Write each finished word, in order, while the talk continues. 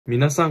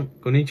皆さん、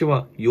こんにち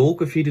は。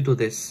Yorkfield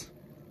です。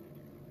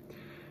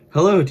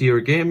Hello,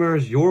 dear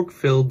gamers.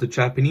 Yorkfield, the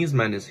Japanese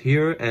man, is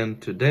here, and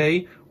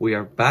today we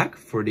are back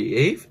for the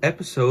 8th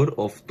episode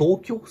of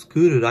Tokyo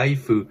School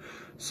Life.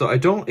 So I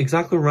don't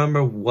exactly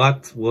remember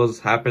what was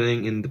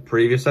happening in the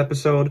previous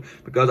episode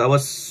because I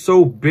was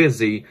so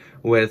busy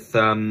with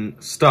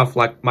stuff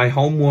like my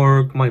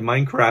homework, my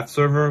Minecraft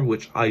server,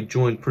 which I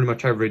join pretty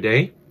much every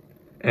day,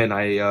 and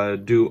I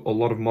do a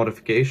lot of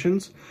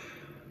modifications.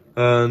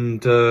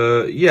 And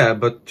yeah,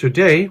 but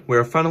today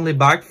we're finally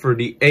back for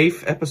the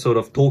 8th episode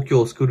of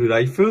Tokyo School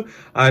Life.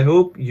 I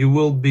hope you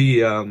will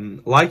be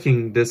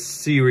liking this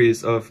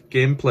series of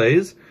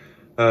gameplays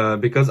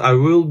because I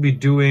will be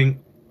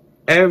doing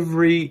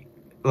every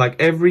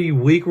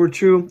week or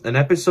two an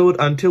episode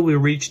until we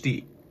reach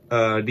the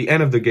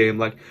end of the game.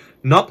 Like,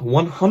 not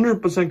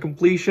 100%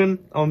 completion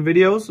on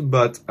videos,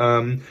 but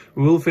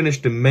we will finish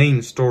the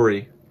main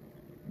story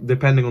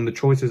depending on the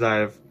choices I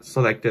have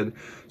selected.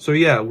 So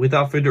yeah,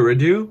 without further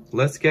ado,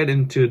 let's get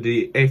into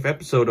the 8th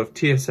episode of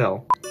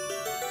TSL.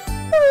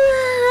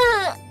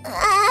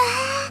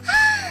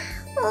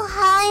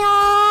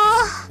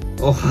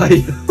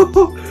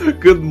 Ohayo.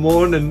 Good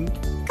morning.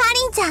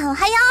 Karin-chan,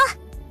 ohayo.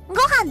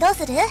 Gohan dou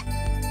suru?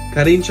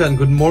 Karin-chan,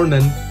 good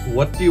morning.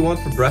 What do you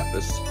want for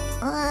breakfast?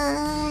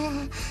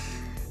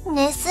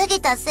 寝すぎ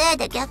たせい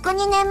で逆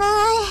に眠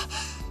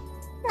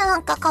い。な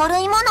んか軽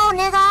いものお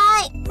願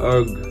い。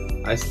Ugh.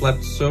 I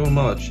slept so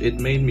much, it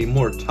made me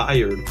more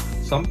tired.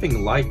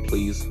 Something light,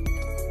 please.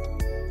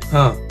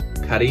 Huh,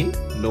 Karin?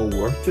 No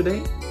work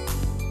today?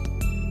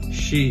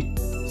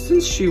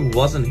 Since she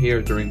wasn't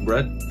here during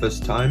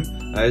breakfast time,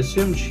 I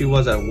assumed she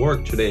was at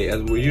work today as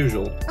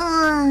usual.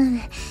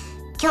 今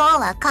日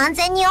は完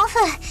全にオ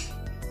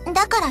フ。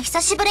だから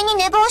久しぶりに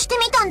寝坊して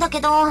みたんだけ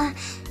ど、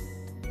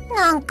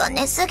なんか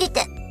寝すぎ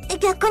て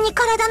逆に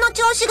体の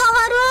調子が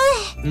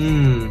悪い。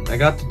I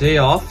got the day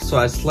off, so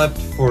I slept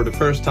for the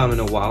first time in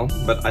a while,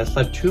 but I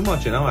slept too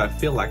much and now I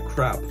feel like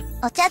crap.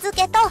 お茶漬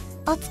けと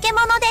お漬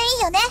物でい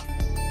いよね。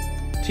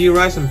Tea,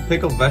 rice, and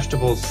pickled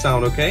vegetables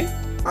sound okay?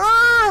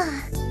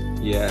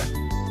 Yeah.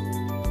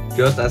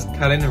 Just as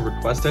Karin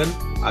requested,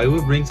 I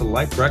will bring a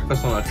light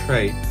breakfast on a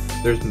tray.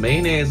 There's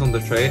mayonnaise on the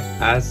tray,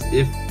 as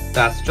if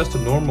that's just a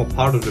normal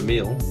part of the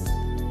meal.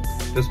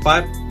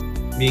 Despite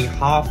being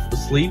half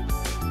asleep,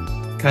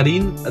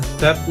 Karin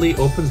adeptly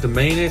opens the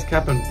mayonnaise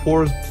cap and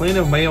pours plenty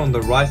of mayo on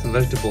the rice and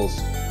vegetables.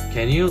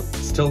 Can you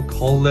still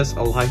call this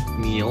a light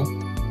meal?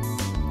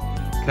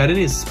 Karin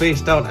is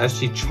spaced out as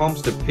she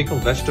chomps the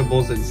pickled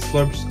vegetables and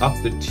slurps up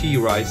the tea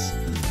rice.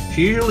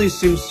 She usually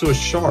seems so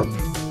sharp.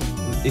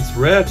 It's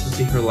rare to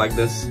see her like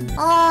this.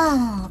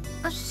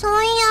 そ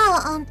うい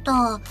や、あん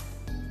た、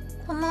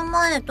この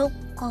前どっ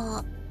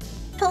か、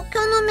東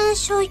京の名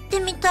所行って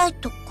みたい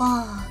と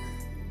か、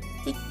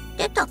言っ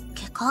てたっ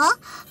けか?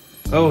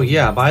 Oh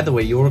yeah, by the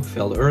way,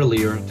 Yorkfield,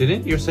 earlier,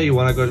 didn't you say you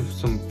want to go to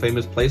some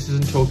famous places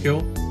in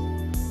Tokyo?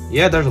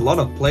 Yeah, there's a lot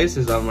of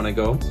places I want to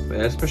go.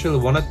 I especially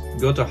want to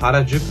go to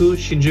Harajuku,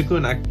 Shinjuku,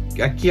 and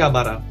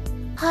Akihabara.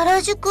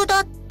 原宿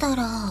だった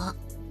ら、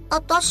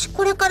私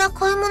これから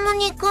買い物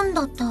に行くん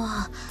だった。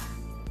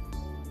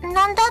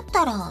なんだっ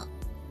たら、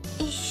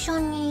一緒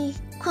に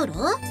来る?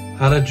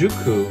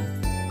 Harajuku?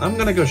 I'm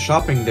gonna go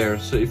shopping there,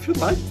 so if you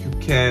like, you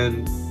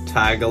can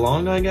tag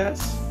along, I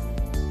guess?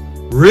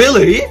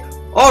 Really?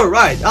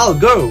 Alright, I'll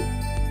go!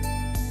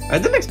 I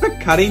didn't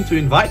expect Karin to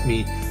invite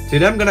me.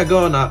 Today I'm gonna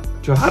go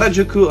to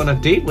Harajuku on a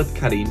date with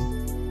Karin.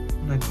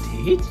 On a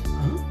date?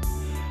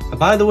 Huh?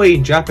 By the way,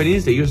 in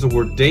Japanese they use the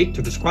word date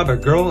to describe a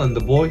girl and the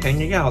boy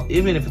hanging out,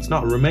 even if it's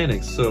not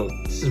romantic, so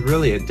this is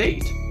really a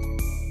date.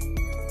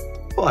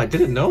 Oh, I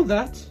didn't know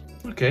that.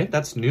 Okay,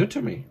 that's new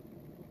to me.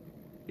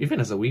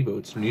 Even as a weebo,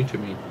 it's new to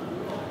me.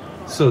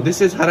 So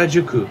this is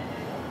Harajuku.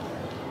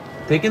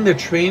 Taking the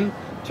train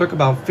took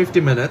about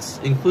 50 minutes,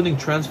 including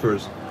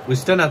transfers. We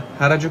stand at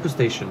Harajuku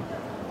station.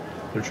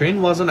 The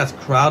train wasn't as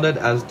crowded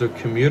as the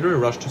commuter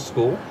rush to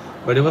school,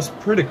 but it was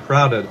pretty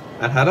crowded.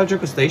 At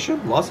Harajuku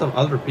station, lots of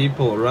other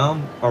people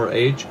around our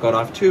age got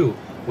off too.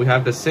 We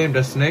have the same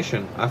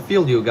destination. I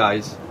feel you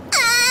guys.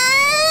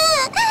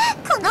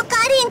 この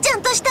カリンちゃ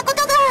んとしたこ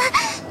とが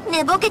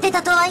寝ぼけて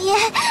たとはいえ、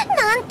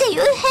なんてい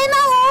うヘ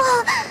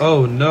マ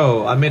を。 Oh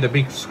no, I made a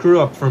big screw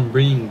up from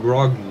being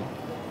groggy.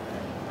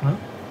 Huh?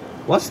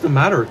 What's the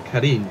matter,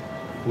 Karin?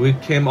 We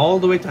came all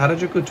the way to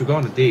Harajuku to go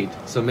on a date,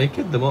 so make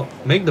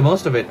the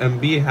most of it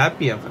and be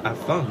happy and have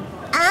fun.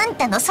 あん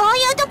たのそう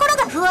いうところ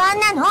が不安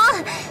なの。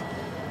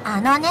あ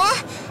のね、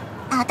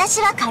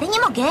私は仮に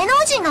も芸能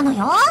人なの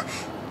よ。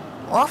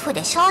オフ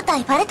で正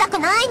体バレたく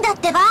ないんだっ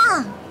てば。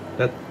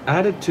That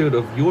attitude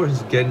of yours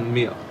is getting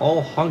me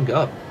all hung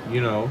up,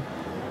 you know.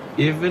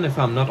 Even if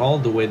I'm not all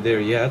the way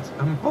there yet,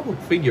 I'm a public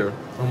figure.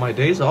 On my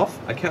days off,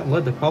 I can't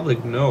let the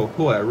public know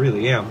who I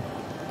really am.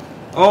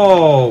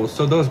 Oh,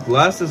 so those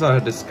glasses are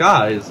a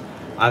disguise.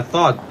 I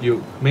thought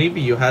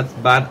maybe you had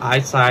bad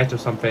eyesight or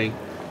something.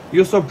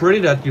 You're so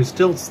pretty that you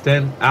still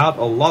stand out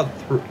a lot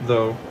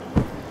though.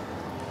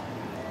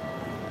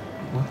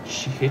 What?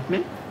 She hit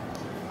me?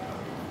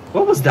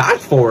 What was that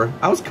for?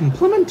 I was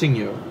complimenting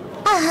you.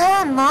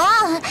 ああ、も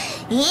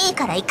う、いい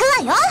から行く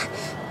わよ。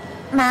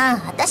ま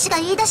あ、私が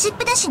言い出しっ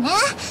ぺだしね。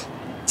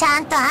ちゃ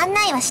んと案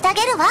内はしてあ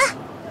げるわ。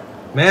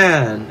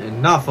Man,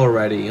 enough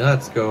already.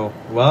 Let's go.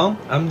 Well,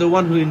 I'm the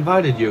one who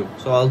invited you,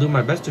 so I'll do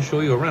my best to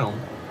show you around.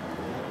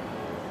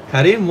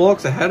 Karin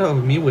walks ahead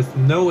of me with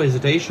no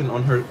hesitation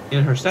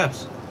in her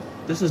steps.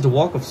 This is the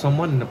walk of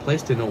someone in a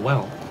place they know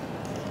well.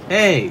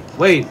 Hey,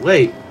 wait.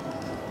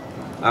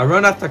 I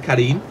run after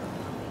Karin.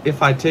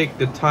 If I take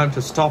the time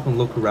to stop and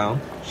look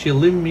around, she'll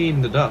leave me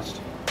in the dust.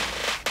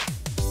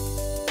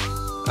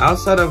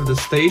 Outside of the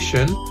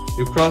station,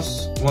 you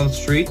cross one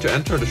street to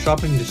enter the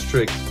shopping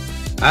district.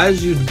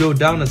 As you go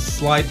down a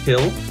slight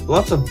hill,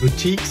 lots of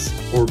boutiques,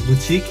 or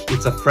boutique,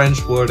 it's a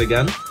French word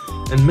again,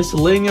 and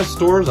miscellaneous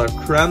stores are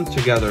crammed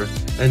together,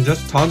 and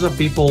just tons of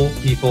people.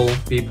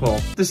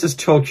 This is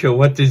Tokyo,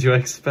 what did you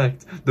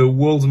expect? The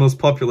world's most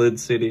populated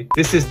city.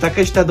 This is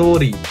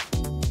Takeshita-dori.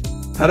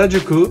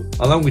 Harajuku,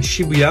 along with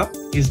Shibuya,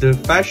 is the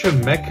fashion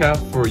mecca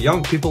for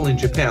young people in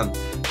Japan.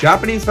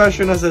 Japanese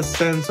fashion has a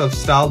sense of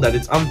style that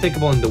is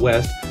unthinkable in the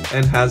West,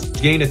 and has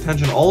gained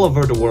attention all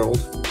over the world.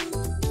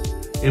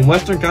 In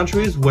Western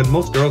countries, when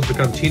most girls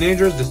become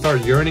teenagers, they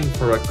start yearning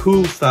for a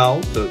cool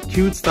style. The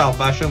cute style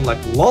fashion like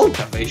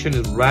Lolita fashion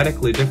is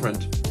radically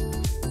different.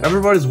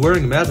 Everybody's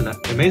wearing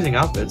amazing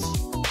outfits.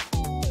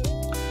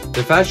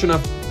 The fashion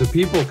of the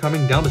people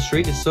coming down the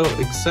street is so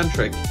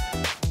eccentric.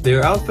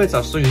 Their outfits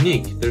are so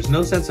unique. There's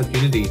no sense of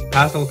unity.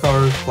 Pastel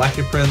colors,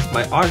 flashy prints,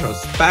 my eyes are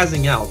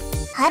spazzing out.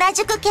 原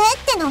宿系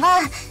ってのは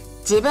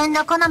自分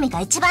の好み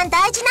が一番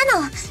大事な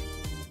の。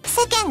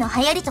世間の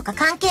流行りとか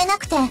関係な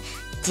くて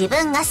自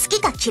分が好き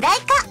か嫌い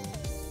か。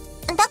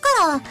だか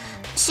ら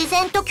自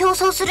然と競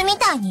争するみ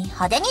たいに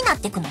派手になっ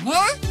てくのね。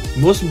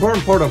Most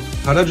important part of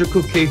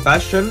Harajuku K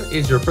fashion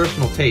is your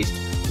personal taste.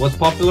 What's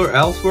popular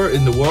elsewhere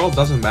in the world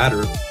doesn't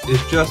matter.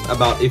 It's just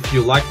about if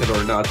you like it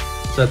or not.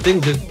 So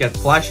things just get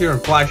flashier and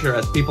flashier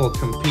as people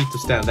compete to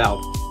stand out.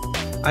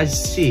 I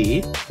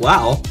see.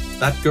 Wow,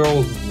 that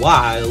girl's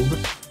wild.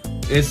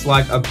 It's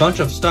like a bunch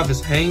of stuff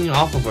is hanging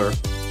off of her.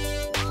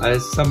 I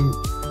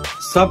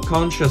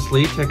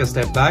subconsciously take a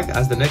step back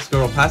as the next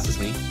girl passes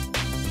me.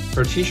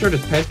 Her t-shirt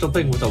is pastel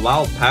pink with a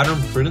wild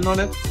pattern printed on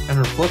it, and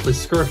her fluffy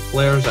skirt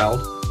flares out.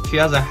 She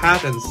has a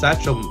hat and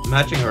satchel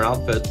matching her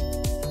outfit.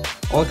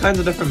 All kinds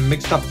of different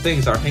mixed up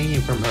things are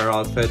hanging from her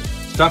outfit.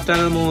 Stuffed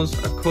animals,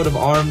 a coat of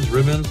arms,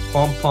 ribbons,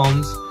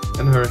 pom-poms,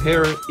 and her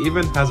hair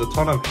even has a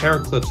ton of hair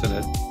clips in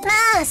it.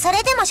 まあ、そ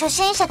れでも初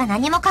心者が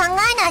何も考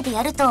えないで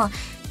やると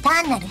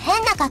単なる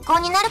変な格好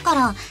になるか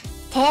ら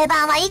定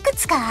番はいく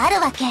つかある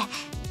わけ。例え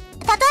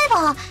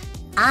ば、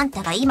あん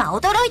たが今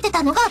驚いて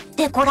たのが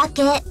デコラ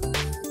系。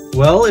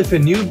Well, if a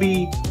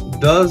newbie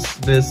does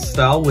this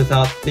style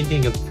without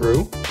thinking it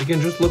through, it can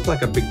just look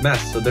like a big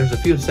mess. So there's a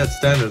few set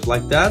standards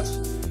like that.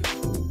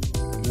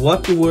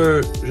 What you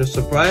were just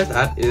surprised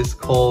at is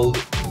called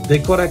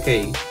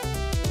dekorake.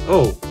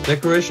 Oh,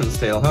 decoration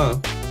style, huh?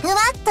 ふわ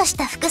っとし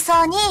た服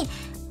装に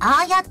あ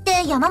あやっ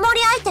て山盛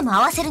りアイテム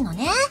合わせるの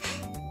ね。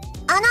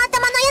あの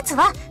頭のやつ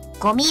は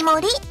ゴミ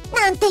盛り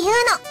なんていうの。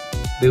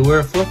They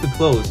wear fluffy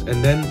clothes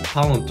and then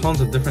pile on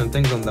tons of different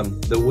things on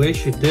them. The way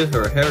she did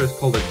her hair is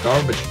called a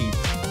garbage heap.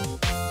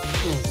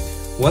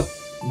 What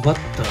the?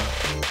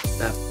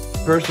 That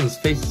person's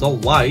face is all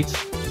white.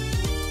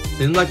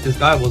 Seems like this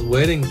guy was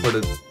waiting for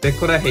the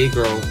dekorahei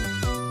girl.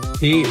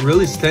 He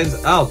really stands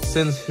out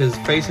since his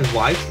face is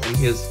white and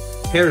his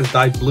hair is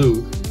dyed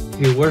blue.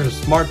 He wears a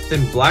smart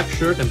thin black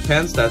shirt and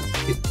pants that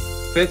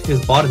fit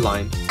his body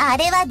line. あ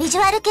れはビジ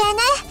ュアル系ね。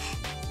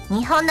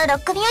日本のロッ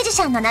クミュージ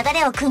シャンの流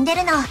れを組んで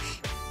るの。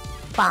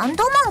バン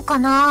ドマンか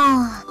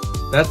な？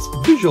 That's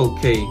Visual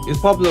K. It's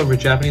popular with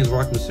Japanese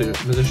rock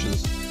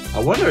musicians.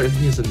 I wonder if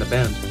he's in the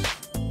band.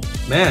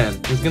 Man,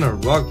 he's gonna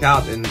rock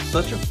out in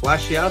such a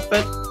flashy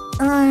outfit.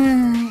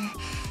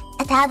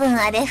 多分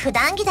あれ普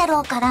段着だ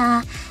ろうか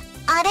ら、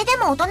あれで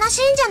もおとなし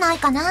いんじゃない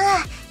かな。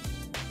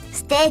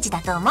ステージだ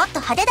ともっと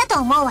派手だと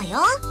思うわよ。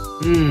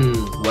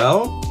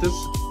Well,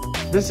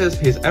 this is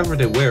his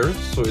everyday wear,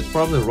 so it's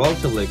probably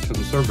relatively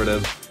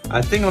conservative.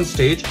 I think on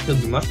stage he'll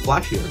be much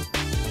flashier.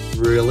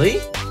 Really?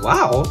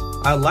 Wow,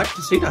 I'd like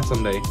to see that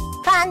someday.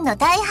 ファンの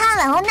大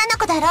半は女の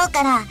子だろう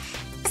から、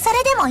そ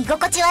れでも居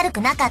心地悪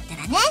くなかった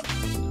らね。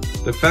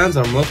The fans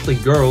are mostly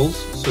girls,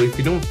 so if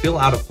you don't feel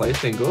out of place,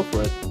 then go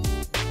for it.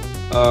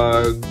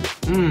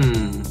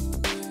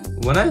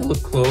 When I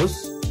look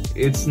close,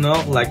 it's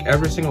not like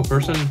every single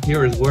person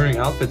here is wearing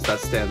outfits that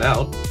stand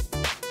out.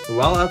 The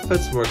wild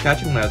outfits were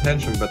catching my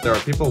attention, but there are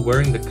people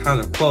wearing the kind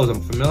of clothes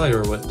I'm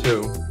familiar with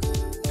too.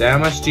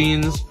 Damaged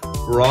jeans,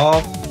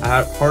 raw,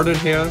 hardened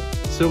hair,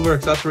 silver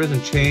accessories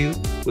and chains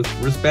with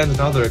wristbands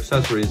and other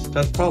accessories.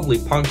 That's probably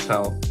punk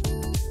style.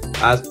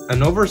 As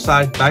an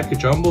oversized baggy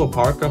jumbo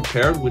parka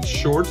paired with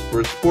shorts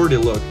for a sporty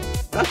look.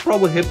 That's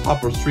probably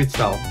hip-hop or street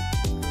style.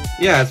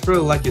 Yeah, it's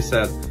really like you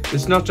said.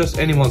 It's not just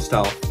any one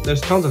style.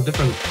 There's tons of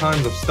different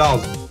kinds of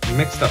styles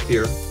mixed up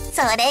here.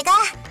 それが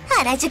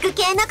原宿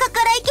系の心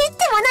意気っ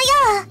てもの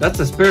よ。 That's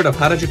the spirit of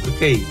Harajuku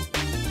K.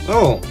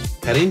 Oh,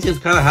 Karin seems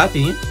kinda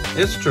happy.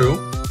 It's true.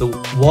 The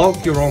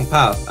walk your own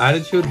path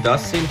attitude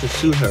does seem to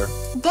suit her.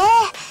 で、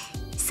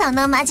そ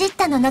の混じっ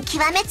たのの極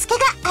めつけ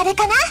があれ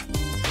かな?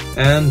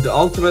 And the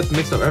ultimate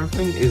mix of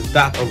everything is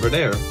that over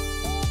there.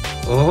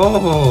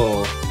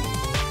 Oh!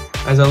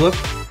 As I look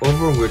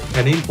over with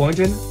Karin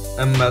pointing,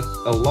 I'm at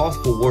a loss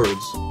for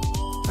words.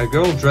 A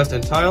girl dressed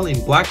entirely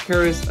in black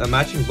carries a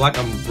matching black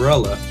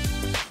umbrella.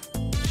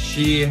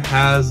 She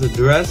has a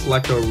dress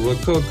like a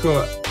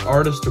Rococo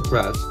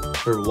aristocrat.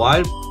 Her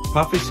wide,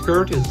 puffy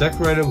skirt is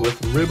decorated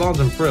with ribbons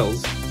and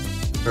frills.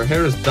 Her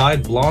hair is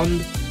dyed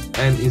blonde,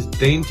 and its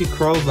dainty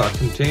curls are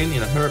contained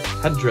in her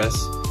headdress.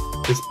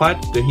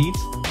 Despite the heat,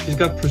 she's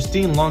got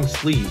pristine long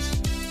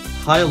sleeves.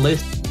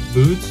 High-laced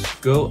boots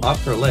go up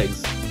her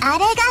legs. あれ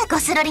がゴ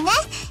スロリね。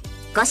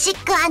ゴシッ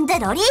ク&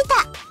ロリー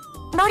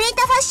タ。ロリー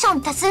タファッショ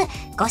ン足す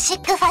ゴシッ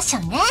クファッシ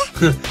ョンね。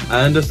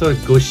I understood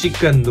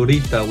Goshika and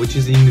Norita, which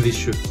is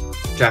English,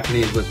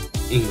 Japanese with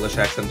English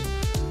accent.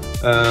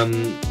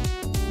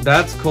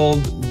 That's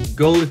called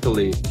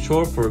Golitali,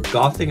 short for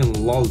Gothic and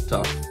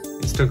Lolita.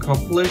 It's the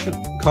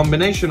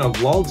combination of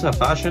Lolita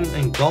fashion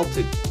and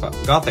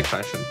Gothic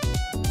fashion.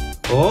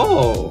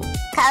 Oh!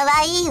 か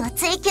わいいを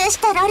追求し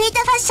たロリー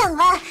タファッション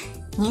は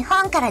日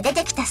本から出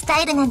てきたス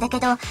タイルなんだけ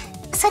ど、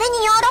それ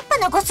にヨーロッパ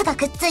のゴスが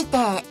くっついて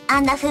あ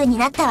んな風に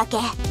なったわけ。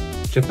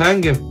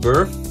Japan gave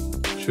birth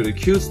to the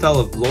cute style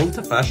of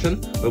Lolita fashion,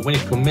 but when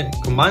you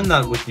combine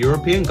that with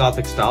European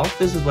Gothic style,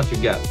 this is what you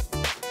get.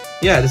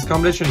 Yeah, this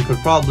combination could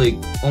probably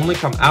only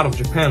come out of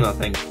Japan, I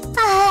think.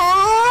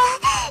 あ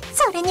あ、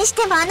それにし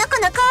てもあの子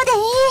のコーデい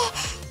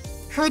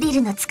い。フリ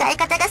ルの使い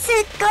方がすっ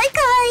ごいかわい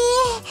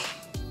い。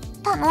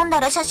頼んだ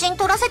ら写真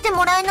撮らせて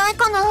もらえない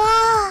かな。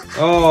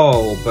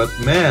Oh, but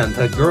man,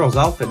 that girl's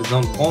outfit is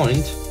on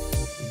point.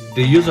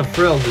 The use of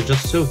frills is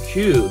just so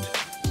cute.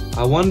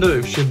 I wonder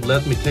if she'd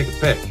let me take a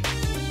pic.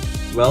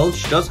 Well,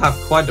 she does have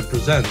quite the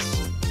presence.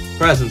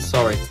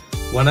 Sorry.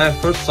 When I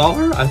first saw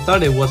her, I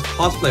thought it was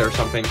cosplay or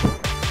something.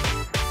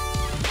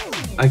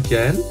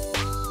 Again?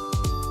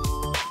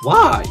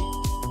 Why?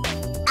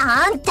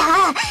 あん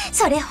た、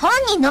それ本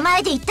人の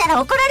前で言った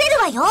ら怒られる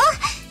わよ。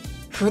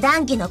普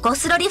段着のゴ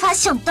スロリファッ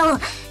ションと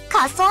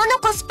仮装の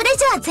コスプレ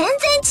じゃ全然違う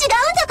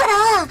んだか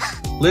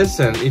ら。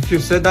Listen, if you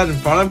said that in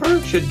front of her,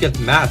 she'd get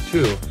mad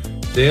too.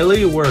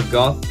 Daily wear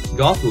goth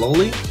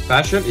loli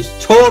fashion is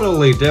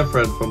totally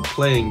different from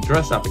playing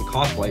dress up in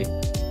cosplay.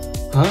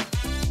 Huh?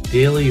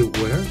 Daily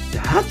wear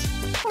that?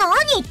 何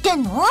言って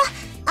んの？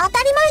当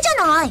たり前じ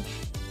ゃない。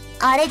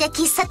あれで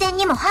喫茶店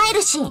にも入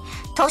るし、図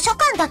書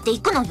館だって行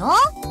くのよ。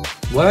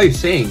What are you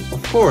saying?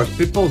 Of course,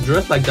 people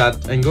dress like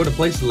that and go to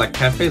places like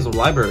cafes or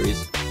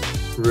libraries.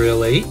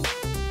 Really?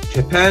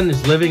 Japan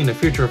is living in the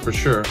future for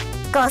sure.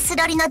 ゴス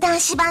ロリの男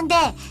子版で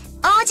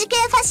王子系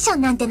ファッショ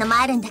ンなんてのも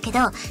あるんだけど、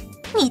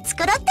見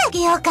繕ってあ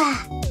げようか。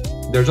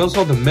There's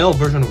also the male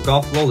version of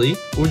Goth Loli,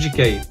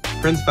 Ujike,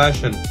 Prince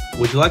Fashion.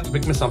 Would you like to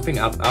pick me something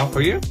out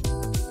for you?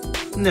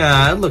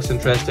 Nah, it looks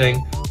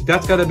interesting.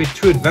 That's gotta be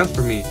too advanced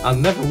for me. I'll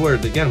never wear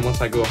it again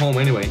once I go home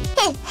anyway. へっへ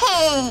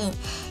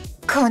ー。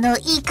この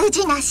育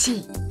児な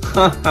し。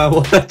Haha,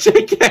 what a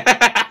chicken!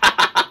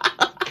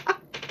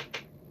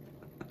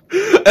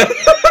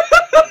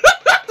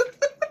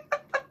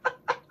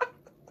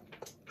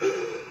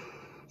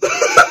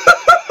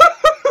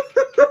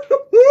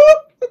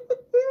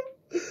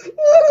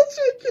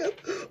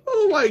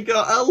 Oh my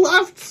god, I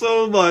laughed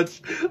so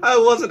much. I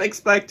wasn't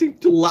expecting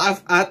to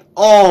laugh at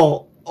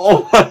all.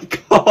 Oh my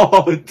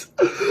god.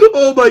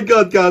 Oh my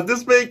god, guys.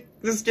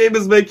 This game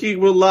is making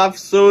me laugh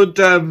so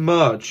damn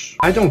much.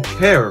 I don't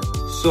care.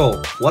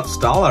 So, what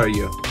style are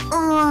you?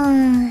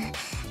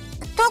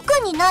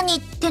 特に何っ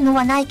ての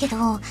はないけ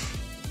ど、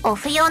オ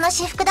フ用の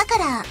私服だか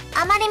ら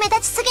あまり目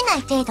立ちすぎな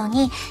い程度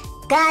に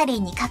ガーリ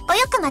ーにかっこ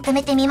よくまと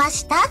めてみま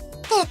したっ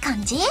て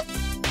感じ？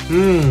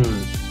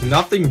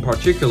 Nothing in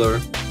particular.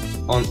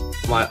 On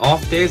my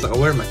off days, I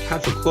wear my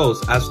casual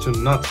clothes as to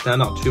not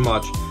stand out too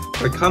much.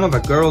 They're kind of a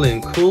girly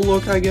and cool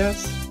look, I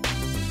guess.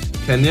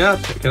 Can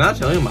I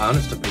tell you my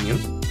honest opinion?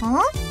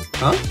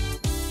 Huh?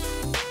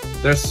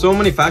 There's so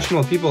many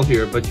fashionable people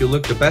here, but you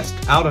look the best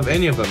out of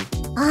any of them.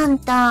 あん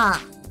た、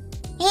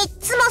いっ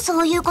つも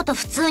そういうこと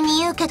普通に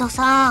言うけど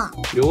さ。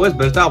You always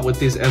burst out with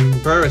these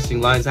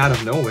embarrassing lines out of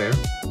nowhere.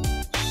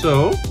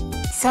 So?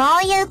 そ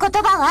ういう言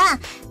葉は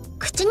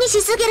口に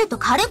しすぎると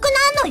軽く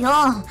なるの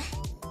よ。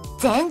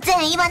全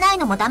然言わない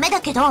のもダメ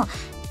だけど、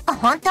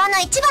本当の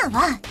一番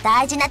は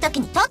大事な時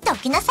に取ってお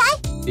きなさ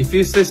い。If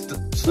you say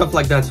stuff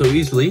like that so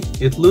easily,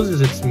 it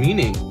loses its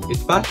meaning.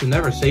 It's bad to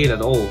never say it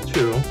at all,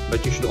 too,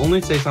 but you should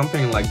only say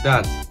something like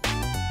that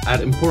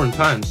at important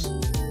times.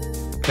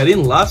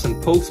 Karin laughs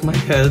and pokes my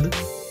head.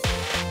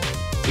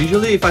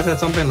 Usually if I said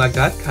something like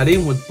that,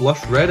 Karin would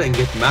blush red and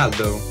get mad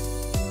though.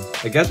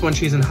 I guess when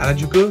she's in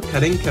Harajuku,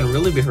 Karin can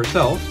really be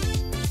herself.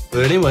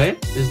 But anyway,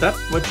 is that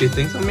what she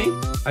thinks of me?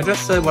 I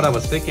just said what I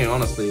was thinking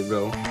honestly,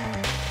 bro.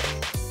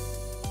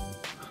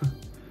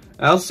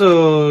 I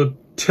also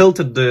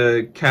tilted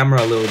the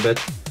camera a little bit,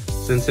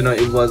 since it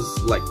was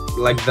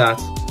like that.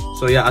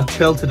 So yeah, I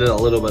tilted it a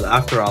little bit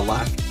after I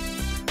laughed.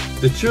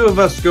 The two of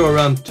us go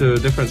around to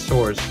different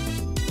stores.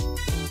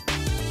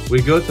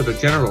 We go to the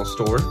general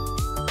store.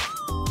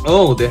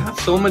 Oh, they have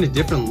so many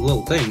different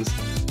little things.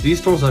 These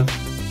stores are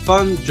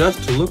fun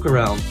just to look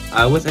around.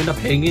 I always end up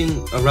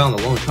hanging around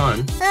a long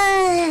time.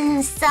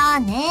 そう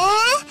ね。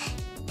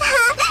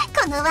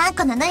このワン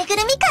コのぬいぐ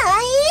るみかわ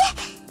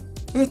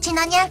いい。うち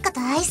のにゃんこと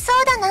合いそう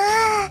だな。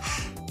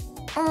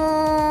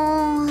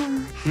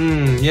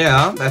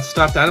Yeah, that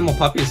stuffed animal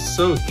puppy is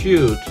so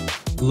cute.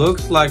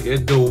 Looks like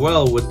it'd go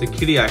well with the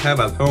kitty I have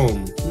at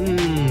home.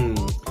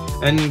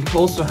 And it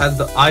also has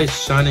the eyes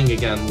shining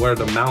again where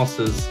the mouse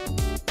is.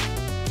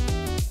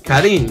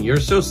 Karin, you're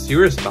so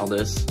serious about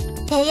this.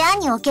 部屋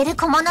に置ける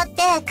小物っ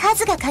て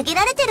数が限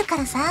られてるか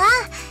らさ。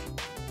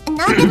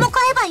何でも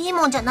買えばいい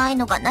もんじゃない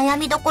のが悩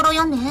みどころ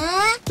よね。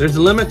There's a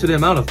limit to the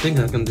amount of things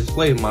I can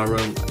display in my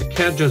room. I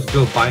can't just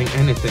go buying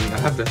anything. I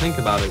have to think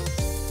about it.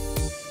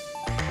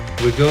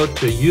 We go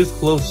to a used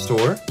clothes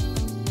store.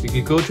 We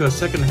could go to a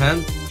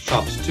second-hand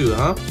shops too,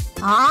 huh?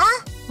 あ？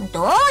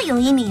どういう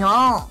意味よ。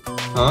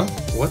Huh?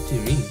 What do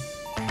you mean?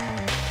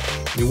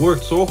 You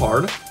worked so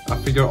hard. I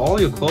figure all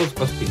your clothes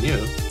must be new.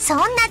 そん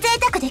な贅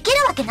沢でき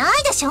るわけな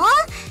いでしょ。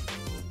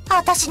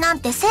私なん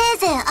てせい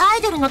ぜいア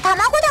イドルの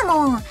卵だ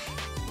もん。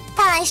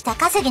大した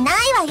稼ぎない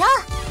わよ。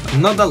I'm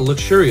not that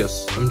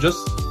luxurious. I'm just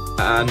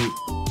at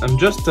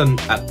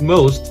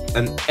most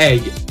an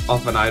egg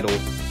of an idol.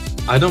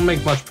 I don't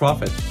make much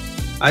profit.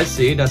 I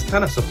see. That's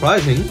kind of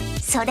surprising.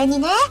 それに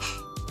ね、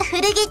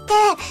古着って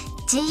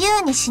自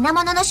由に品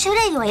物の種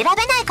類を選べな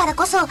いから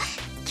こそ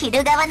着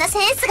る側のセ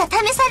ンスが試され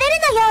る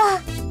のよ。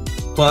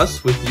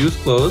Plus, with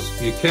used clothes,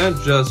 you can't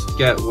just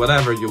get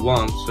whatever you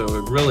want, so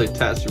it really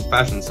tests your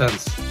fashion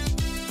sense.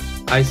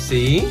 I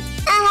see.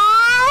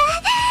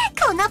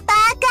 このパーカ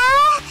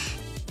ー、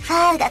フ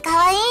ァーが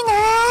可愛いな。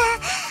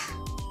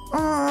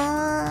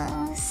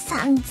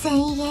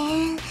3000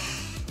円。よ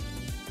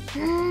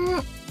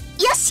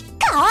し、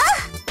買おう。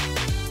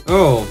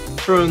Oh,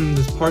 Fern,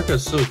 this parka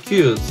is so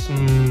cute.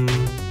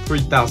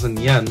 3,000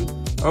 yen.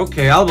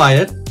 Okay, I'll buy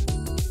it.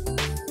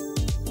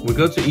 We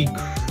go to eat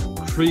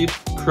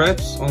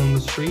crepes on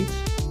the street.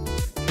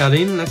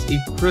 Karin, let's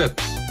eat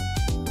crepes.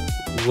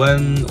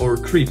 Or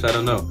crepes, I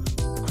don't know.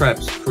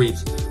 Crepes.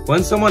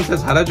 When someone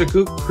says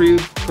Harajuku,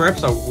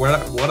 crepes are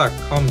what I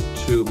come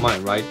to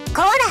mind, right?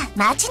 こら、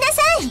待ちな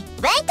さい。ウェイ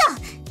ト。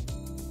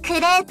ク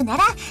レープな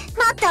らも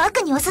っと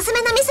奥におすす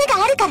めの店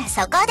があるから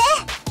そこで。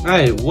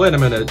Hey, wait a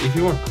minute. If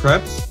you want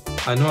crepes,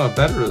 I know a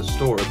better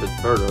store a bit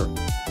further.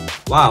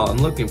 Wow, I'm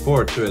looking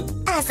forward to it.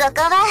 あそ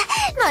こは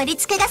盛り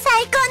付けが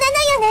最高なの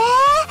よね。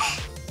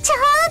超凝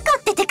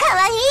ってて可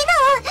愛いの。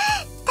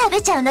食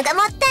べちゃうのが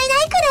もったいない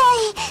くら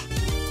い。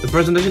The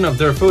presentation of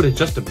their food is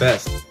just the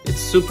best. It's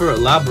super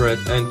elaborate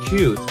and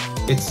cute.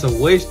 It's a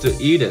waste to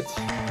eat it.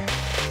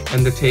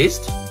 And the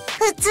taste?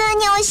 普通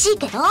に美味しい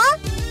けど。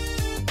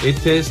It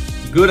tastes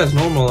good as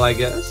normal, I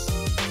guess.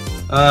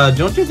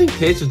 Don't you think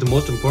taste is the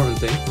most important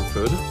thing for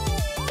food? 何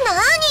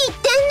言っ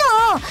てん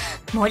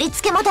の。盛り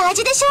付けも大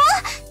事でしょ。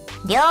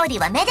料理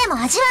は目でも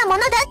味わうも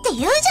のだって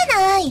言うじゃ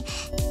ない。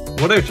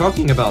What are you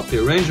talking about? The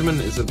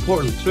arrangement is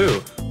important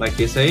too. Like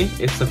they say,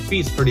 it's a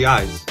feast for the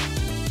eyes.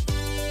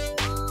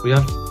 We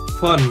have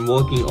fun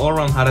walking all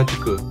around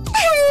Harajuku. 甘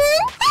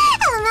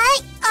い、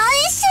美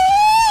味し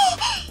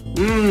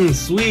い。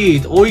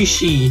Sweet,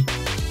 oishi.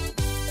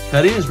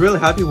 Karin is really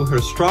happy with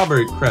her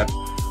strawberry crepe.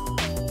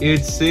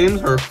 It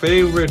seems her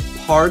favorite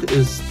part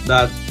is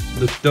that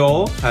the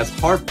dough has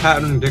heart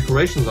pattern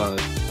decorations on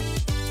it.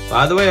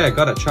 By the way, I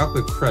got a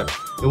chocolate crepe.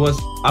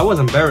 I was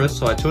embarrassed,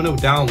 so I toned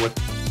it down with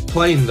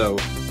plain dough.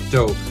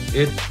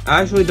 It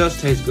actually does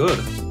taste good.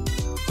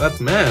 But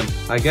man,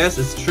 I guess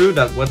it's true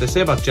that what they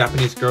say about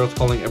Japanese girls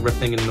calling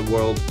everything in the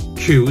world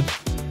cute.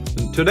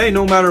 Today,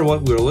 no matter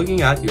what we're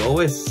looking at, you're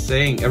always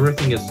saying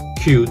everything is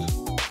cute.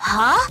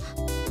 Huh?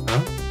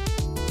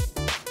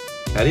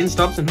 Karin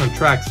stops in her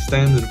tracks,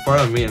 stands in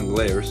front of me and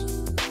glares.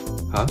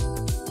 Huh?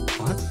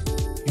 What?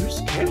 You're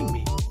scaring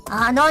me.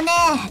 あのね、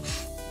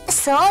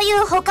そうい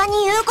う他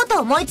に言うこと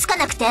思いつか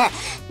なくて、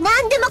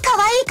何でも可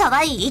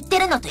愛い言って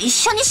るのと一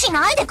緒にし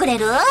ないでくれ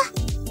る？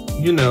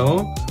 You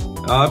know,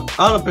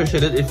 I'll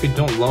appreciate it if you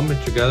don't lump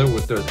it together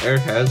with those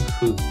airheads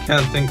who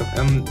can't think of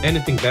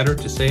anything better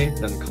to say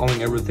than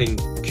calling everything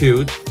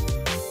cute.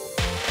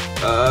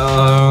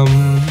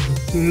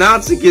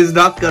 Natsuki is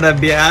not gonna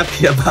be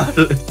happy about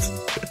it.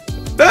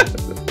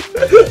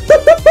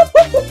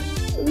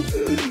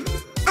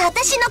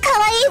 私の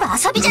可愛いは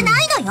遊びじゃな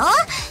いのよ。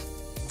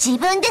自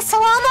分でそう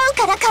思う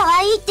から可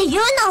愛いっていうの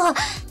を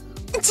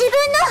自分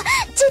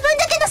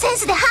だけのセン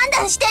スで判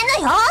断してん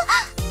のよ。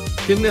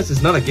Cuteness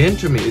is not a game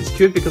to me. It's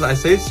cute because I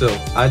say so.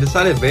 I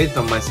decided based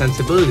on my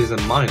sensibilities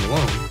and mine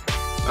alone.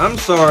 I'm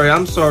sorry.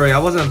 I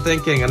wasn't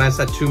thinking and I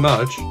said too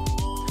much.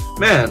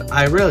 Man,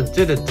 I really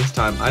did it this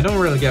time. I don't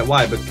really get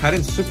why, but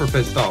Karin's super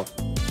pissed off.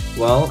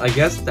 Well, I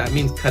guess that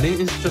means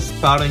Karin is just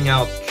spouting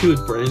out cute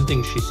for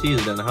anything she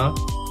sees then, huh?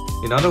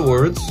 In other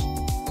words...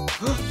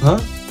 Huh?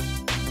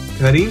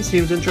 Karin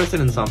seems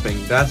interested in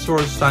something. That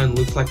sort of sign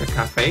looks like a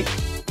cafe?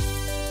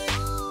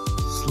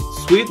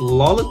 Sweet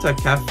Lolita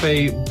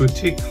Cafe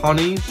Boutique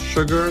Honey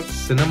Sugar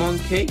Cinnamon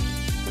Cake?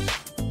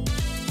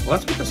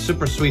 What's with the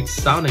super sweet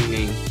sounding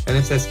name? And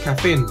it says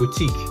Cafe and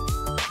Boutique.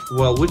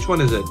 Well, which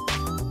one is it?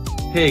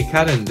 Hey,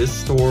 Karin, this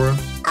store...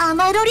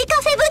 Amarori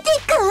Cafe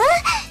Boutique?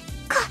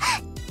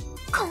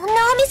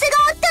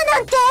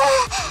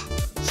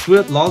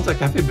 Sweet Lolita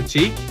Cafe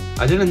Boutique?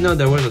 I didn't know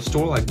there was a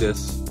store like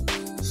this.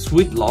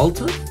 Sweet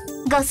Lolita?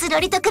 ゴスロ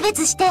リと区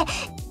別して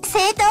正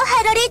統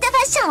派ロリータフ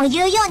ァッションを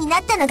言うようにな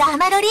ったのがア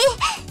マロリ。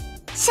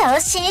正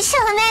真正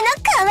銘の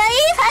可愛い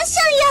ファッシ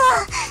ョ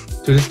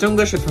ンよ。 To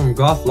distinguish it from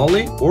goth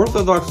lolly,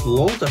 orthodox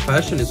Lolita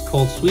fashion is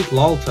called Sweet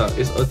Lolita,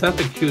 is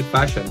authentic cute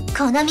fashion.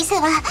 この店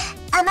は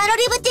アマロ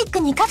リブティック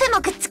にカフェ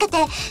もくっつけて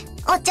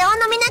お茶を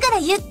飲みながら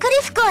ゆっくり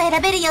服を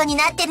選べるように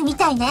なってるみ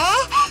たいね。なん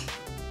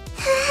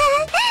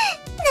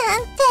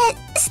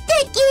て素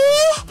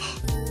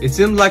敵。 It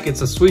seems like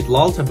it's a Sweet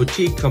Lolita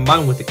boutique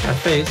combined with a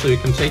cafe, so you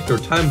can take your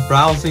time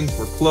browsing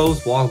for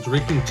clothes while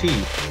drinking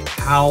tea.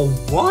 How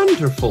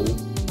wonderful!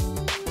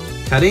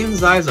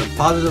 Karin's eyes are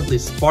positively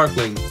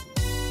sparkling.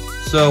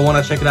 So,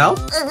 wanna check it out?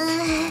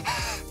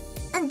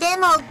 で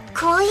も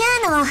こうい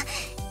うの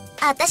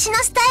私の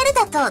スタ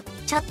イルだと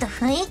ちょっと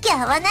雰囲気合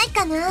わない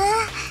かな。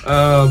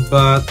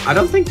But I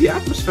don't think the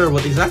atmosphere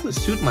would exactly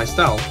suit my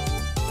style.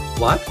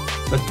 What?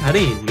 But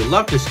Karin, you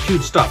love this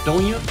cute stuff,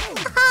 don't you? あ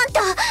ん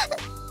た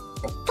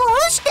ど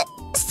うして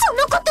そ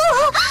のこと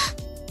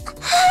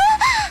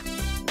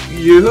を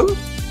You?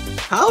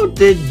 How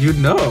did you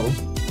know?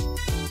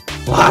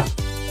 What?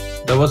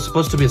 That was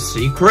supposed to be a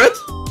secret?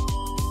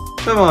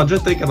 Come on,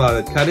 just think about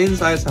it.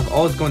 Karin's eyes have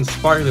always gone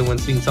sparkly when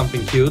seeing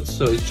something cute,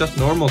 so it's just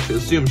normal to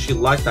assume she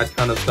liked that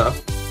kind of stuff.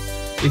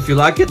 If you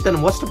like it,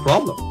 then what's the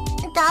problem?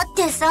 だっ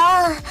てさ、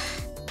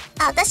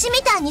私み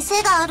たいに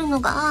背があるの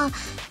が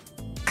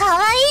可愛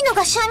いの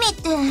が趣味っ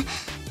て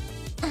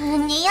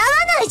似合わ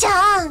ないじ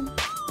ゃん。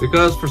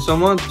 Because for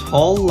someone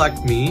tall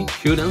like me,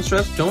 cute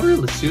interests don't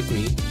really suit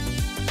me.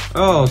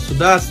 Oh, so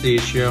that's the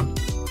issue.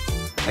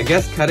 I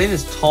guess Karin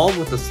is tall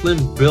with a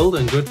slim build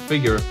and good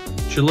figure.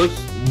 She looks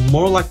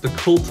more like the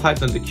cool type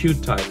than the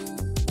cute type.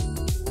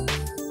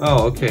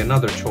 Oh, okay,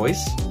 another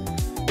choice.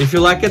 If you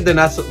like it, then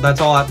that's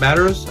all that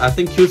matters. I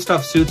think cute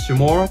stuff suits you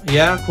more.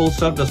 Yeah, cool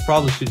stuff does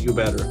probably suit you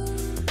better.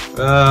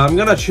 I'm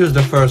gonna choose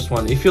the first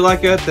one. If you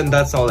like it, then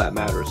that's all that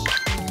matters.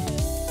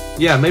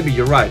 Yeah, maybe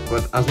you're right,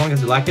 but as long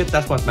as you like it,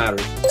 that's what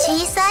matters.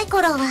 小さい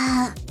頃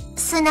は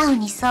素直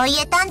にそう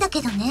言えたんだ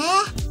けどね。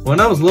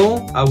 When I was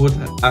little, I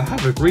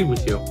have agreed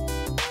with you.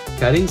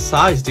 Karin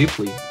sighs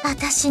deeply.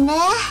 私ね、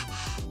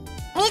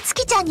みつ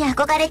きちゃんに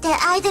憧れて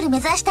アイドル目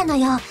指したの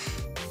よ。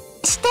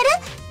知ってる？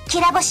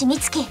きら星み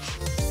つき。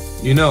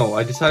 You know,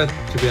 I decided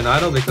to be an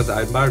idol because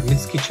I admired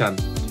Mitsuki-chan.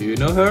 Do you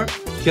know her?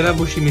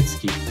 Kirabushi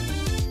Mitsuki.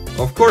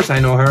 Of course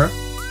I know her.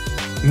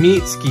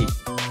 Mitsuki,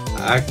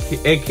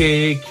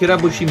 aka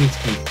Kirabushi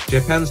Mitsuki,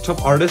 Japan's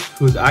top artist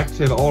who's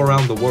active all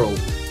around the world.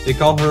 They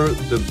call her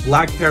the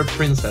black-haired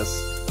princess.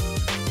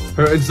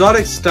 Her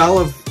exotic style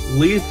of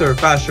leather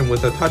fashion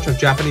with a touch of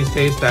Japanese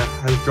taste that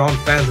has drawn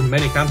fans in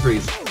many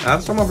countries. I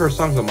have some of her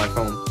songs on my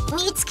phone.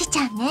 みつきち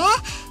ゃんね。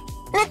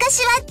昔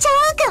は超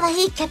可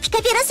愛いキャピキ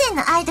ャピ路線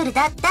のアイドル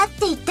だったっ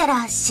て言った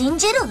ら信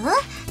じる？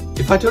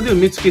 If I told you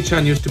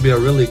Mitsuki-chan used to be a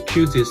really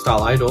cutesy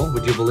style idol,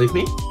 would you believe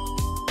me?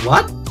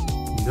 What?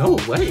 No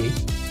way.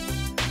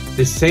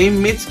 The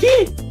same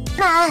Mitsuki?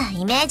 まあ、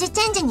イメージチ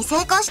ェンジに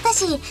成功した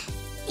し、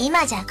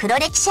今じゃ黒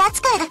歴史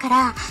扱いだか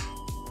ら、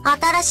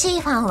新し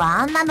いファンは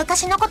あんま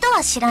昔のこと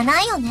は知ら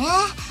ないよね。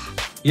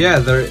Yeah,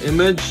 her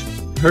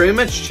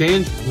image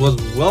change was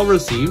well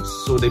received,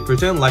 so they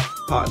pretend like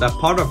that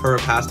part of her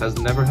past has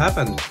never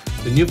happened.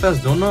 The new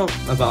fans don't know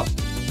about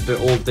the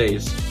old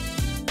days.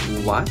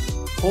 What?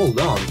 Hold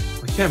on,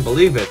 I can't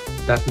believe it.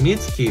 That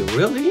Mitsuki,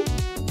 really?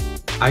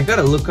 I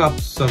gotta look up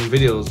some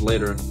videos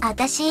later.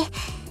 私、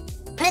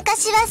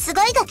昔はす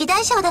ごいガキ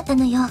大将だった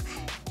のよ。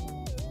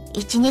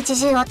一日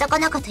中男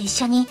の子と一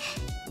緒に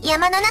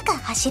山の中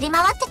走り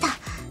回って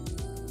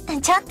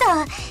た。ちょっと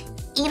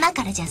今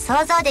からじゃ想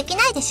像でき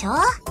ないでしょ？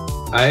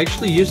 I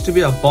actually used to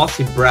be a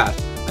bossy brat.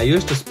 I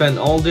used to spend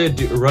all day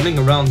running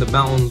around the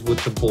mountains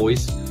with the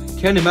boys.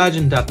 Can't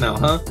imagine that now,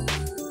 huh?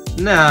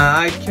 Nah,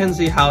 I can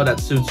see how that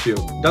suits you.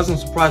 Doesn't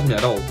surprise me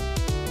at all.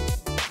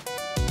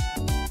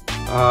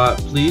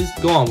 Please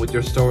go on with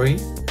your story.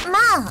 ま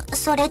あ、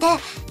それで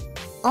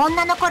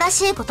女の子ら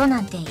しいこと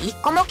なんて一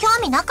個も興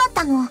味なかっ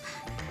たの。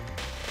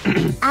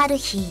ある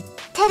日、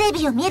テレ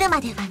ビを見るま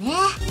ではね。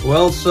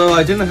Well, so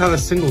I didn't have a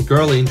single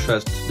girly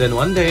interest. Then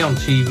one day on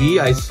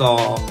TV, I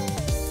saw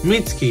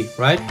Mitsuki,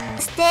 right?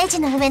 ステージ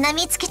の上の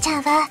みつきちゃ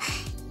んは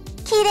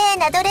綺麗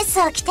なドレス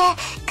を着て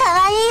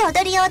可愛い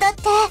踊りを踊っ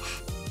て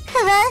ふ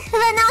わふ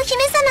わなお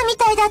姫様み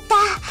たいだっ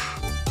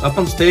た。 Up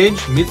on stage,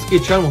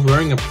 Mitsuki-chan was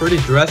wearing a pretty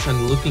dress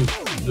and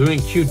doing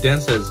cute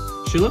dances.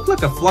 She looked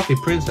like a fluffy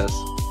princess.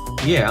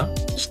 Yeah.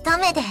 一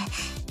目で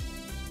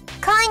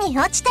恋に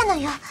落ちたの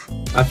よ。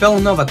 I fell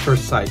in love at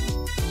first sight.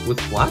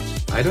 With what?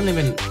 I don't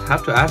even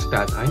have to ask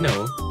that. I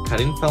know.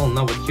 Karin fell in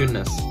love with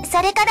cuteness.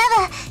 それから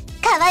は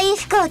可愛い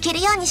服を着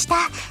るようにした。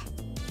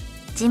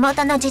地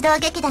元の児童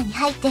劇団に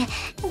入って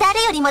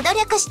誰よりも努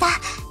力した。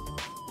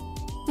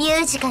ミュ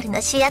ージカル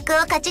の主役を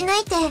勝ち抜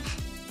いて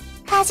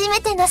初め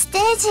てのステ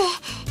ージ。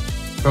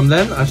 From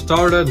then, I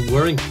started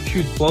wearing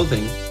cute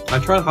clothing. I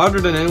tried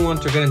harder than anyone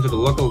to get into the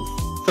local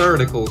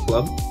theatrical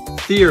club.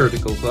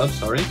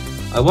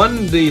 I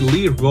won the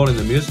lead role in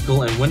the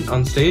musical and went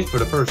on stage for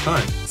the first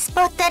time. スポ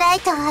ットライ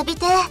トを浴び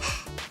て、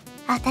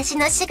私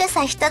の仕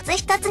草一つ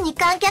一つに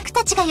観客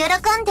たちが喜ん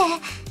で、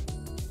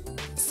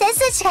背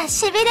筋が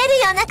しびれる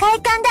ような快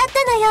感だっ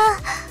たのよ。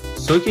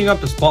 Soaking up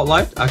the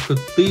spotlight, I could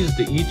please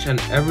each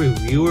and every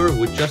viewer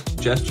with just a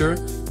gesture,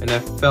 and I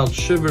felt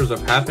shivers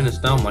of happiness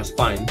down my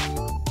spine.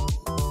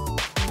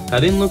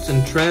 Karin looks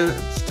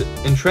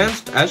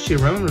entranced as she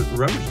remembers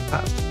the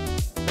past.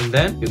 And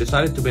then, you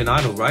decided to be an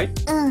idol, right?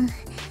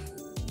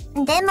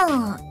 で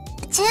も、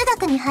中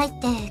学に入っ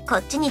てこ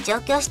っちに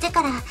上京して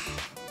から、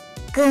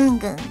ぐん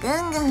ぐん、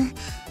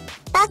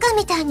バカ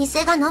みたいに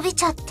背が伸び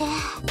ちゃって。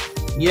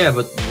Yeah,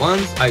 but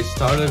once I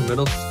started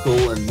middle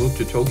school and moved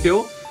to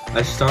Tokyo,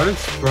 I started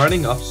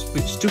sprouting up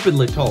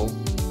stupidly tall.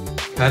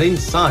 Karin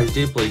sighed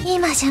deeply.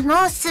 今じゃ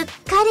もうすっか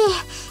り、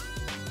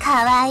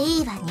可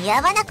愛いは似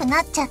合わなく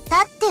なっちゃっ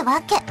たってわ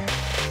け。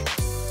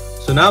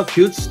So now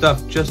cute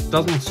stuff just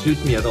doesn't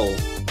suit me at all.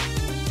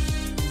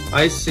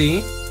 I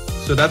see.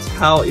 So that's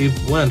how it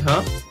went,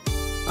 huh?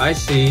 I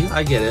see,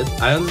 I get it.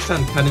 I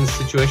understand Karin's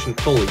situation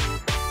fully.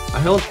 I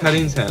held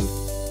Karin's hand.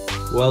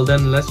 Well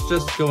then, let's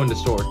just go in the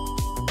store.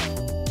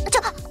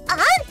 あん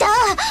た、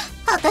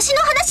私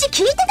の話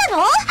聞いてた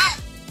の？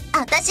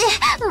私、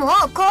も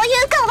うこうい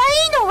う可愛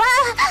いのは。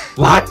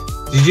What?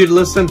 Did you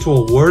listen to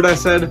a word I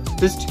said?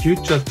 This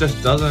cute just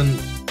doesn't...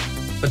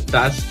 But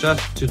that's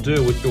just to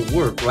do with your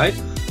work, right?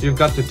 You've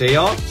got the day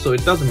off, so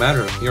it doesn't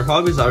matter. Your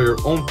hobbies are your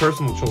own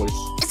personal choice.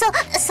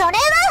 それ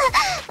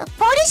は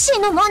ポリシー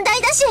の問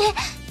題だし、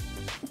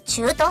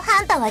中途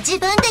半端は自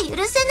分で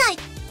許せないっ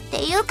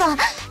ていうか、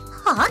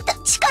あんた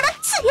力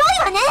強い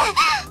わね。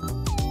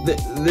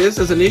This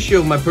is an issue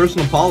of my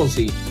personal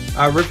policy.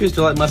 I refuse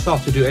to let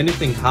myself to do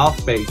anything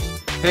half-baked.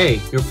 Hey,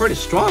 you're pretty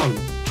strong.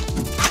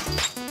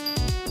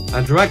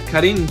 I dragged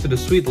Karin into the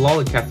sweet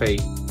lolly cafe.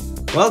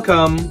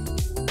 Welcome.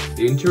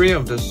 The interior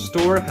of the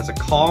store has a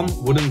calm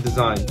wooden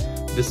design.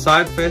 The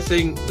side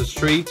facing the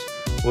street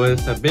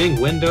with a big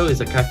window is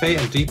a cafe,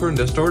 and deeper in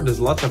the store there's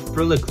lots of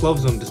frilly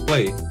clothes on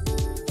display.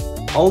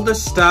 All the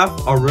staff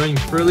are wearing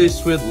frilly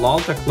sweet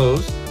lalta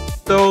clothes,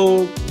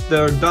 though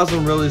there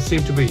doesn't really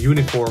seem to be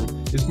uniform.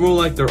 It's more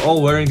like they're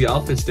all wearing the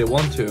outfits they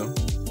want to.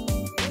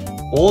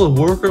 All the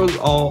workers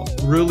are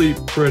really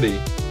pretty.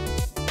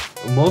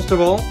 Most of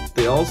all,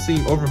 they all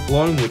seem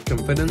overflowing with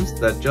confidence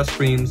that just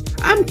screams,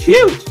 I'm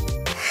cute!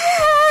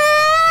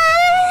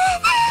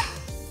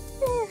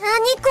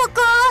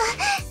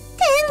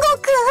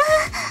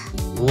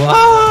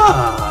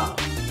 Wow!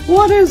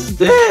 What is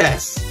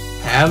this?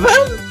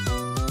 Heaven?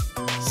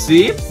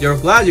 See? You're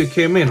glad you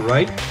came in,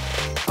 right?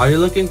 Are you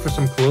looking for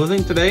some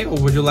clothing today, or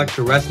would you like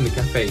to rest in the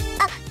cafe?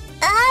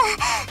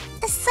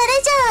 それ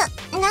じ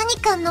ゃあ何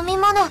か飲み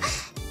物。メ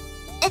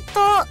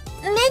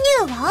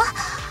ニューは？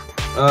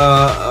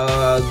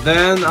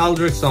 Then I'll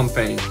drink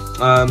something.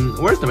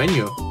 Where's the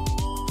menu?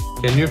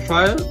 Can you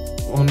try it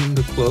on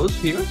the clothes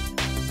here?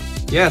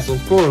 Yes, of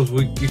course.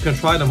 You can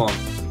try them on.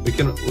 We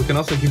can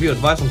also give you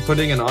advice on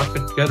putting an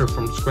outfit together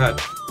from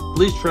scratch.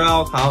 Please try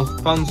out how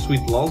fun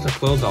sweet lalta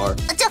clothes are. あん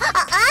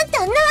た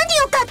何を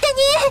勝手に？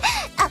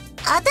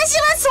私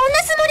はそんな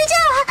つもりじ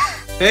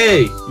ゃ。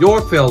Hey,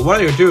 Yorkfield, what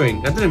are you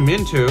doing? I didn't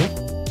mean to.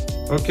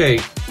 Okay,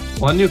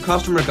 one new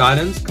customer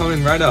guidance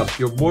coming right up.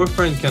 Your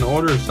boyfriend can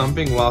order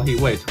something while he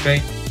waits,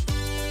 okay?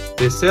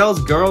 The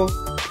sales girl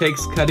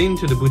takes Karin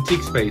to the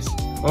boutique space.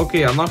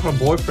 Okay, I'm not her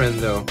boyfriend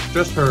though,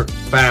 just her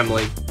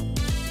family.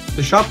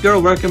 The shop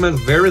girl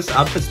recommends various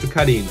outfits to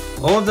Karin.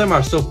 All of them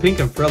are so pink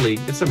and frilly,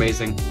 it's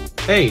amazing.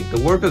 Hey, the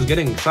workers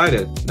getting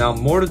excited. Now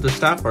more of the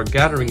staff are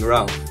gathering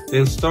around.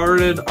 They've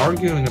started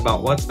arguing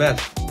about what's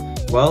best.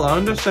 Well, I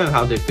understand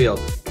how they feel.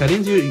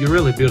 Karin's you're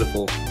really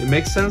beautiful. It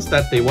makes sense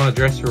that they want to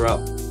dress her up.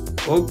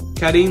 Oh,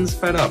 Karin's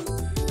fed up.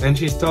 And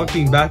she's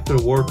talking back to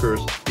the workers.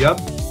 Yup,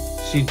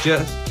 she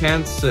just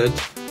can't sit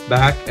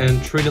back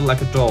and treat it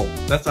like a doll.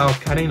 That's our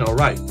Karin,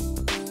 alright.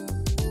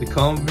 The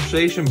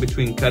conversation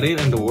between Karin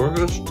and the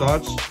workers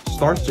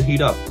starts to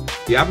heat up.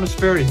 The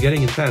atmosphere is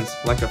getting intense,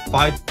 like a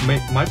fight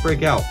might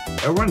break out.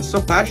 Everyone is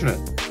so passionate.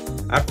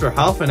 After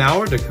half an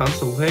hour, the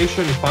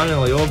consultation is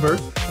finally over,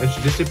 and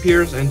she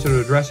disappears into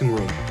the dressing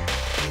room.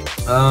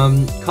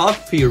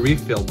 Coffee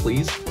refill,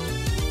 please.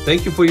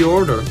 Thank you for your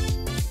order.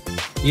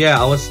 Yeah,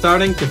 I was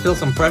starting to feel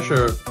some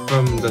pressure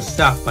from the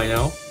staff by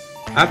now.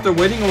 After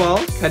waiting a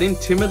while, Karin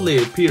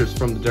timidly appears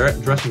from the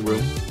dressing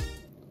room.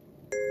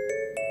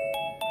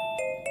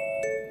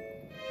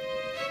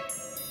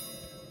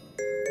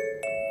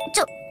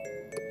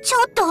 ち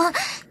ょっと、何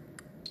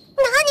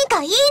か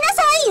言いな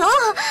さいよ。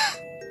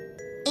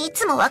い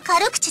つもは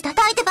軽口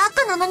叩いてばっ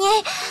かなのに、な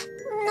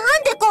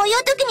んでこうい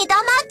う時に黙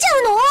っちゃ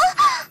うの？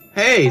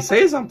 Hey,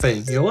 say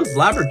something. You always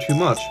blabber too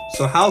much.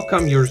 So how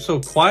come you're so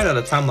quiet at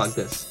a time like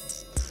this?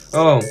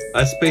 Oh,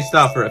 I spaced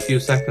out for a few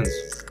seconds.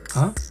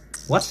 Huh?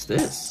 What's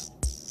this?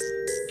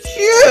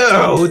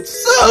 Cute!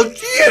 So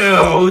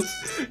cute!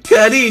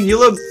 Karin, you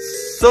look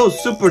so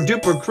super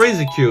duper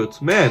crazy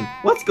cute. Man,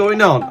 what's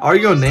going on? Are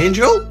you an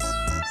angel?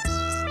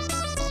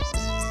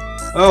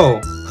 Oh,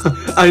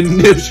 I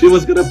knew she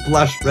was gonna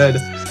blush red.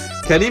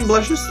 Karin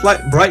blushes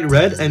bright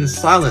red and is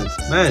silent.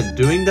 Man,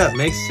 doing that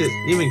makes it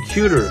even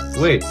cuter.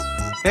 Wait,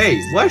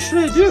 hey, what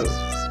should I do?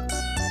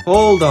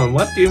 Hold on,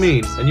 what do you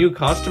mean? A new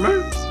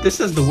customer? This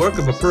is the work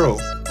of a pro.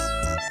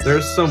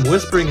 There's some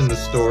whispering in the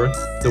store.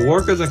 The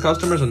workers and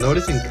customers are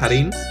noticing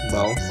Karin.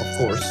 Well, of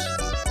course.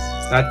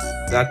 That's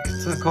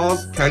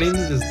cause Karin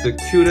is the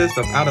cutest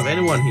out of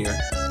anyone here.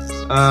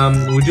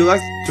 Would you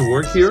like to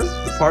work here?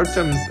 The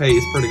part-time pay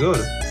is pretty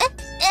good.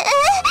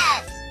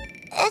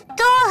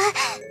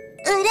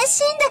 嬉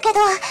しいんだけど、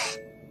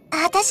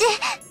私、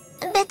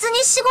別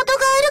に仕事が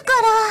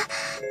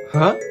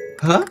あるから。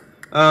Huh?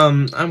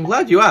 I'm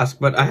glad you asked,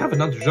 but I have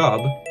another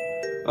job.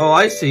 Oh,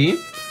 I see.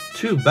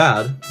 Too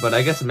bad, but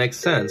I guess it makes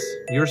sense.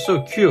 You're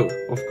so cute.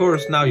 Of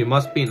course, now you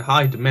must be in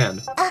high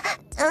demand.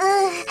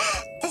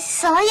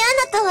 そういう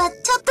のとは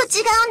ちょっと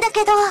違うんだ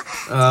けど。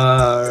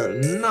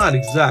Not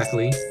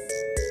exactly.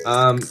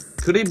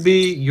 Could it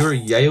be your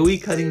Yayoi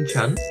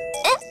Karin-chan?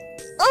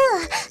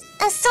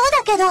 そう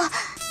だけど。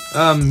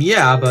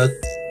Yeah, but...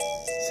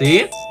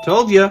 See?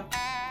 Told you.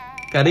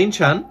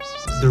 Karin-chan,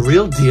 the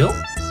real deal?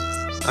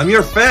 I'm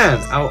your fan.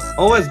 I'm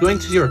always going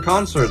to your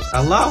concerts.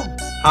 I love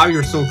how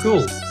you're so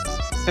cool.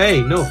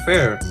 Hey, no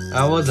fair.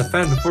 I was a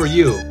fan before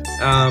you.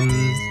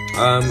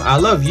 I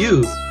love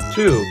you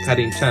too,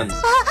 Karin-chan.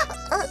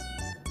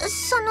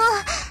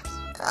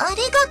 あ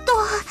りがと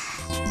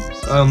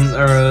う。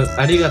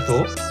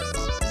Arigato?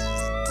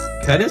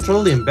 Karin's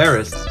totally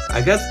embarrassed.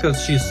 I guess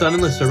because she's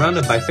suddenly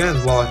surrounded by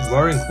fans while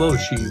wearing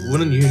clothes she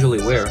wouldn't usually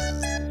wear.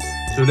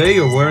 Today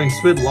you're wearing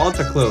sweet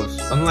Lolta clothes,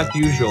 unlike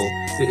usual.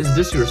 Is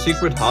this your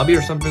secret hobby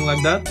or something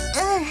like that?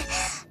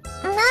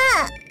 ま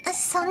あ、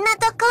そんな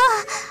とこ。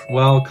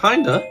Well,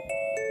 kinda.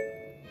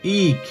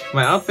 Eek,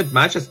 my outfit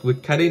matches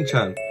with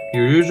Karin-chan.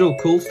 Your usual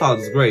cool style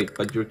is great,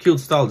 but your cute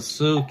style is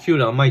so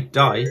cute I might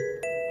die.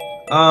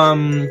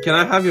 Can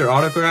I have your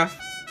autograph?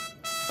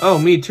 Oh,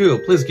 me too.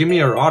 Please give me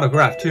your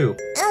autograph too.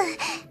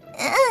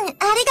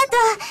 ありがと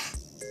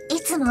う。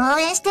いつも応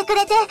援してく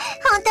れて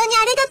本当に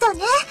ありがとう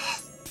ね。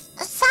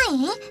サイン？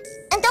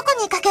どこ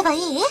に書けばい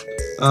い？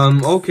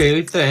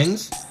 Okay,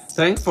 thanks.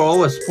 Thanks for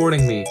always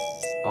supporting me.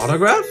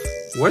 Autograph?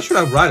 Where should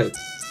I write it?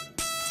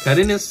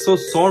 Karin is so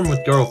swarmed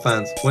with girl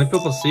fans. When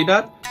people see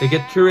that, they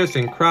get curious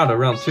and crowd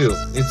around too.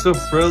 It's so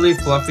frilly,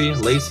 fluffy,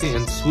 lacy,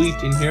 and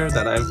sweet in here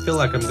that I feel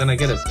like I'm gonna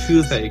get a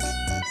toothache.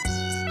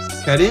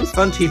 Karin's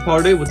fun tea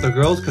party with the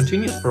girls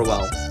continues for a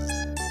while.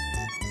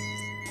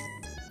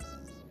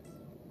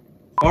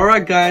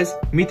 Alright guys,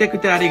 mite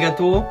kute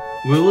arigatou.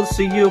 We will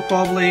see you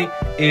probably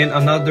in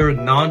another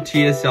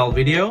non-TSL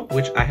video,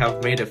 which I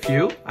have made a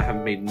few. I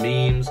have made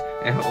memes,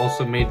 I have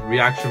also made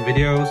reaction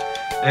videos,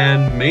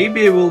 and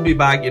maybe we'll be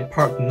back in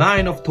part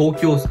 9 of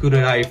Tokyo School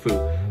Life.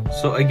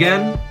 So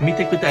again,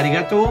 mite kute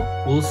arigatou.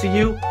 We'll see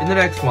you in the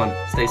next one.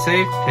 Stay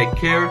safe, take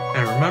care,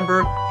 and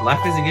remember,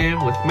 life is a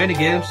game with many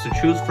games to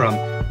choose from.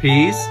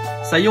 Peace,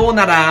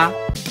 sayonara!